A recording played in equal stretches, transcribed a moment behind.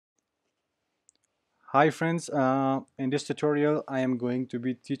Hi friends, in this tutorial I am going to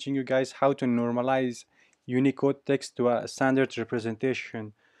be teaching you guys how to normalize Unicode text to a standard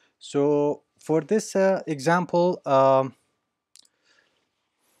representation. So for this example, my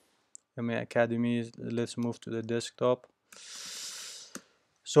Academy, let's move to the desktop.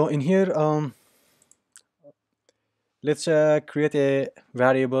 So in here, let's create a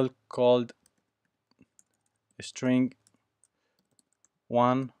variable called string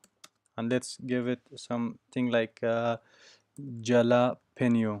 1 and let's give it something like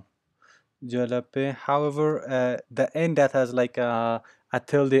jalapeno. However, the end that has like a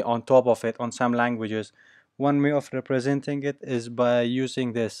tilde on top of it on some languages. One way of representing it is by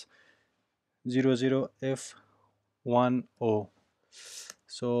using this 00f10.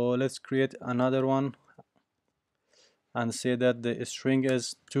 So let's create another one and say that the string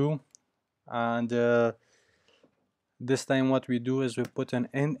is 2, and this time what we do is we put an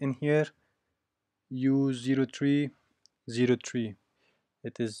n in here, u0303.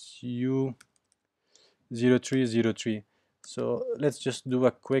 It is u0303. So let's just do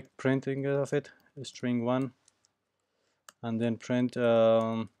a quick printing of it, string 1, and then print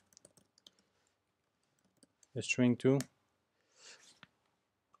string 2.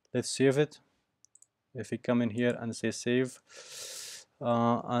 Let's save it. If we come in here and say save,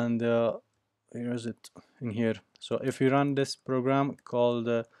 and here is it in here. So if we run this program called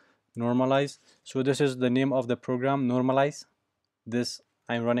Normalize, so this is the name of the program, Normalize. This,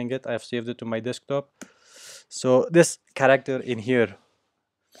 I'm running it, I've saved it to my desktop. So this character in here,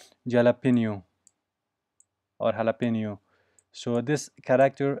 jalapeno or jalapeno, so this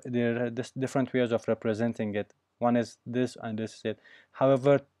character, there are different ways of representing it. One is this and this is it.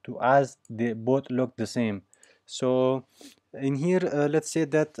 However, to us they both look the same. So in here, let's say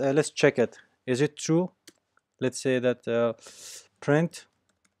that let's check it. Is it true? Let's say that print.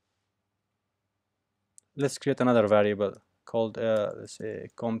 Let's create another variable called let's say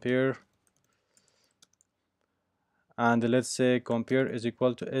compare, and let's say compare is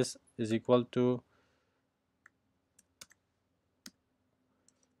equal to s is equal to,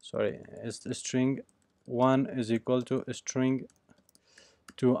 sorry, is string 1 is equal to string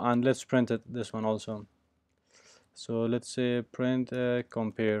 2, and let's print it this one also. So let's say print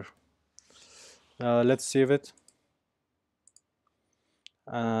compare. Let's save it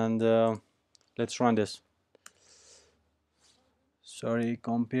and let's run this. Sorry,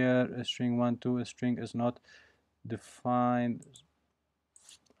 compare string 1 to string is not defined.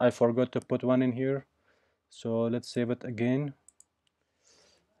 I forgot to put 1 in here, so let's save it again.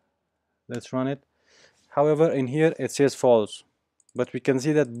 Let's run it. However, in here it says false, but we can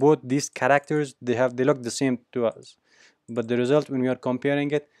see that both these characters, they look the same to us, but the result when we are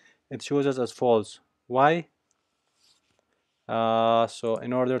comparing it, it shows us as false. Why? So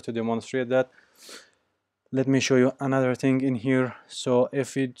in order to demonstrate that, let me show you another thing in here. So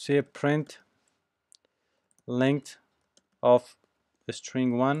if we say print length of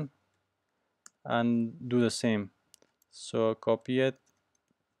string 1 and do the same, so copy it,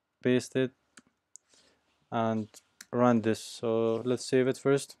 paste it, and run this. So let's save it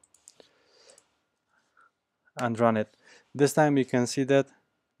first and run it. This time we can see that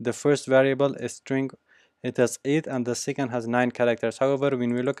the first variable is string, it has 8, and the second has 9 characters. However,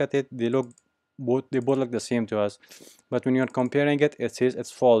 when we look at it, they both look the same to us, but when you're comparing it, it says it's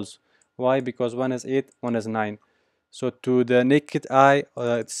false. Why? Because one is 8, one is 9. So to the naked eye,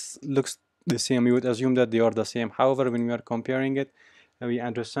 it looks the same. We would assume that they are the same. However, when we are comparing it, we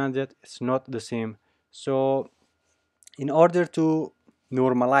understand that it's not the same. So in order to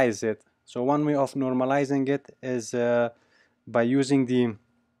normalize it, so one way of normalizing it is by using the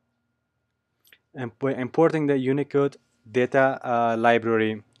importing the Unicode data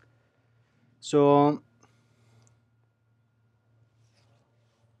library. So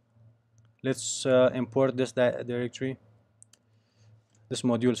let's import this directory, this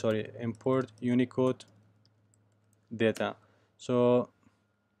module, sorry, import Unicode data. So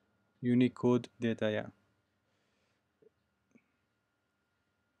Unicode data, yeah.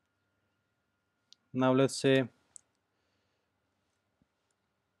 Now let's say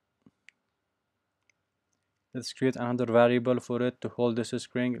let's create another variable for it to hold this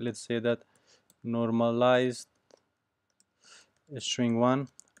string. Let's say that normalized string 1,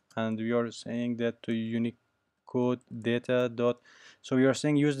 and we are saying that to Unicode data dot, so we are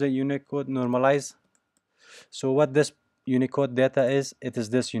saying use the Unicode normalize. So what this Unicode data is, it is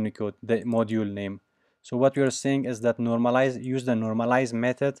this Unicode, the module name. So what we are saying is that use the normalize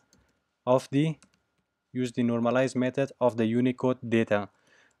method of the Unicode data,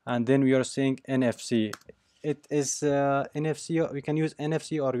 and then we are saying NFC. It is NFC. We can use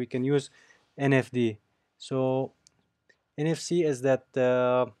NFC or we can use NFD. So NFC is that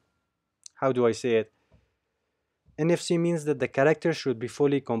how do I say it? NFC means that the character should be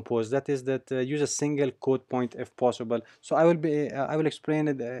fully composed. That is that use a single code point if possible. So I will explain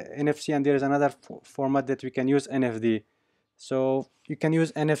it, NFC, and there is another format that we can use, NFD. So you can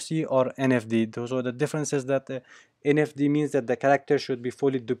use NFC or NFD. So the difference is that NFD means that the character should be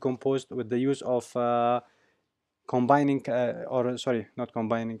fully decomposed with the use of combining or sorry, not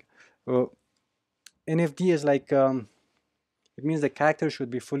combining. NFD is like it means the character should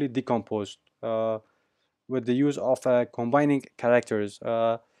be fully decomposed with the use of combining characters.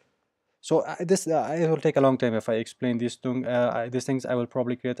 So this it will take a long time if I explain these things. I will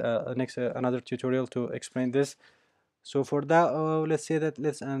probably create another tutorial to explain this. So for that,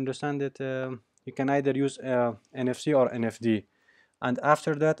 let's understand that you can either use NFC or NFD, and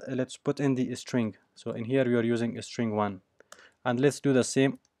after that let's put in the string. So in here we are using a string 1, and let's do the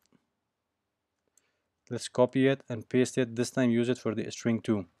same. Let's copy it and paste it. This time use it for the string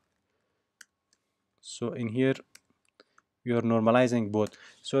 2. So in here we are normalizing both.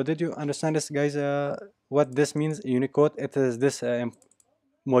 So did you understand this, guys? What this means? Unicode, it is this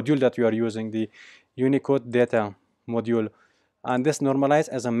module that you are using, the Unicode data module, and this normalize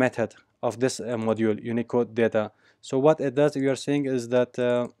as a method of this module, Unicode data. So what it does, we are saying, is that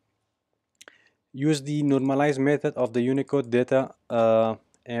use the normalize method of the Unicode data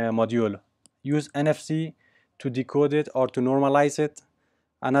module. Use NFC to decode it or to normalize it.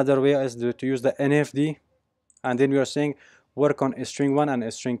 Another way is to use the NFD, and then we are saying work on a string 1 and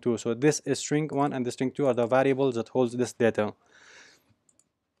a string 2. So this is string 1 and the string 2 are the variables that holds this data.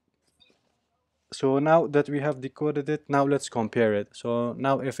 So now that we have decoded it, now let's compare it. So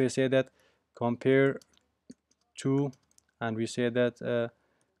now if we say that compare 2, and we say that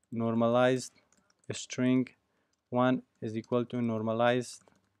normalized string 1 is equal to normalized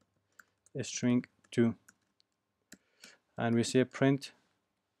string 2, and we say print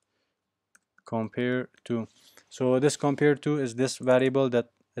compare 2. So this compare 2 is this variable that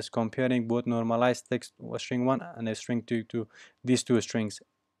is comparing both normalized text string 1 and a string 2 to these two strings.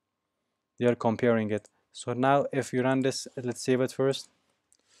 They are comparing it. So now if you run this, let's save it first,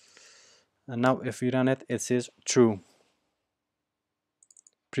 and now if we run it, it says true.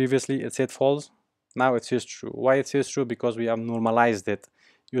 Previously it said false, now it says true. Why it says true? Because we have normalized it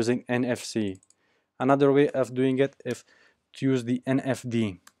using NFC. Another way of doing it is to use the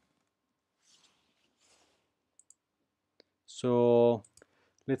NFD. So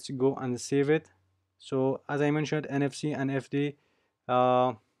let's go and save it. So as I mentioned, NFC and FD,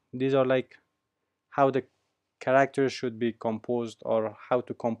 these are like how the characters should be composed, or how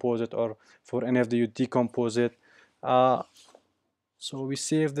to compose it, or for NFD you decompose it. So we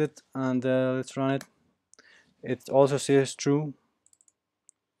saved it, and let's run it. It also says true,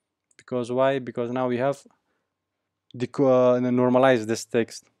 because why? Because now we have normalized this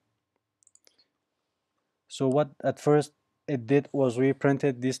text. So what at first it did was we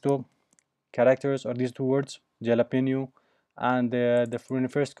printed these two characters, or these two words, jalapeno, and when we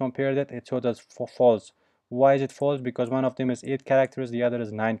first compared it, it showed us false. Why is it false? Because one of them is 8 characters, the other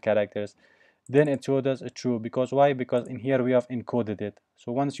is 9 characters. Then it showed us true. Because why? Because in here we have encoded it.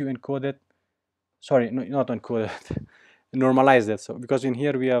 So once you encode it, sorry, no, not encode it, normalize it. So because in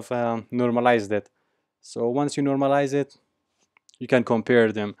here we have normalized it. So once you normalize it, you can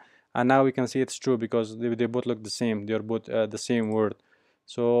compare them, and now we can see it's true because they both look the same. They're both the same word.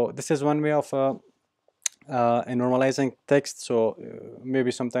 So this is one way of normalizing text. So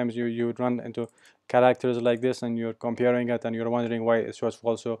maybe sometimes you run into characters like this and you're comparing it and you're wondering why it shows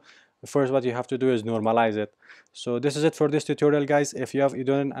false. So first what you have to do is normalize it. So this is it for this tutorial, guys. If you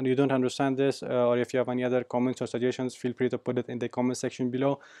don't understand this, or if you have any other comments or suggestions, feel free to put it in the comment section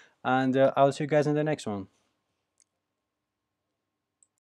below, and I'll see you guys in the next one.